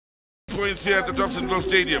points here at the Dobsonville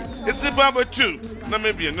Stadium. It's Zimbabwe 2,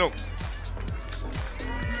 Namibia no.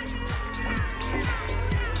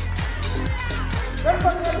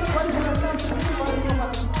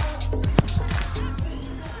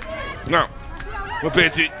 Now,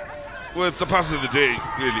 Mopeti with the pass of the day,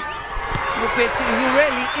 really. Mopeti, who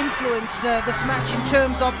really influenced this match in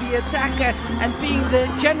terms of the attack and being the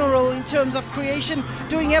general in terms of creation,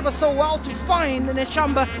 doing ever so well to find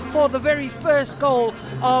Neshamba for the very first goal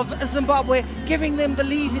of Zimbabwe, giving them the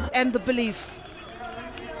lead and the belief.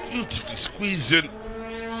 Beautifully squeezed in,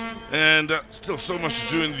 and still so much to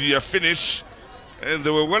do in the finish, and they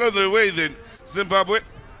were well on their way then, Zimbabwe,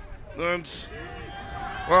 and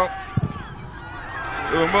well,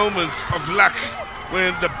 there were moments of luck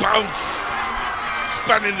when the bounce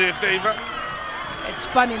spun in their favor. It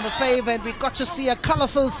spun in the favor, and we got to see a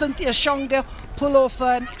colourful Cynthia Shonga pull off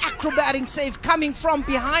an acrobatic save coming from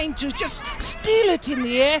behind to just steal it in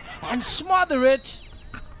the air and smother it.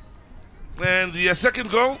 And the second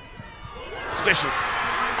goal, special.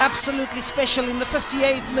 Absolutely special in the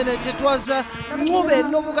 58th minute. It was Ngube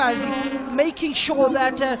Nobugazi making sure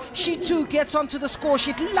that she too gets onto the score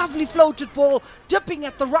sheet. Lovely floated ball, dipping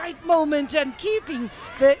at the right moment and keeping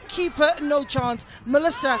the keeper no chance.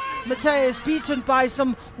 Melissa Mateus beaten by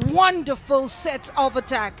some wonderful set of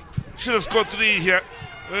attack. Should have scored 3 here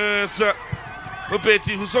with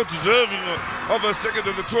Mopeti, who's so deserving of a second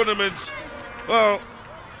of the tournament. Well,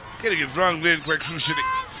 getting it wrong then quite crucially.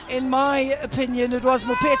 In my opinion, it was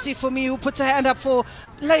Mopeti for me who puts a hand up for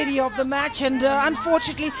lady of the match, and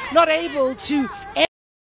unfortunately not able to end.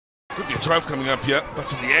 Could be a chance coming up here, but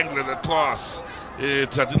to the angle of that pass,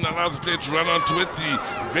 it didn't allow the player to run onto it. The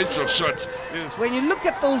eventual shot is... When you look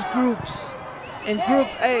at those groups, in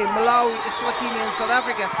Group A, Malawi, Eswatini and South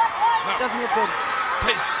Africa, it doesn't look good.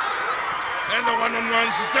 Pace. And a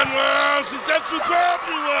one-on-one. She's done well. She's done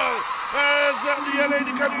superbly well. As the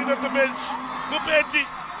lady coming in off the bench, Mopeti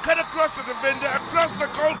cut across the defender, across the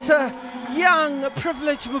goal. It's a young,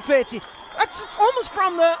 privileged Mopeti. It's almost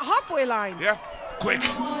from the halfway line. Yeah, quick,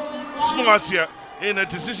 smart here in a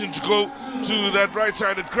decision to go to that right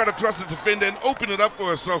side and cut across the defender and open it up for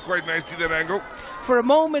herself quite nicely, that angle. For a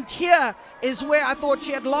moment here is where I thought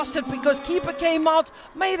she had lost it, because keeper came out,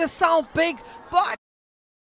 made herself big, but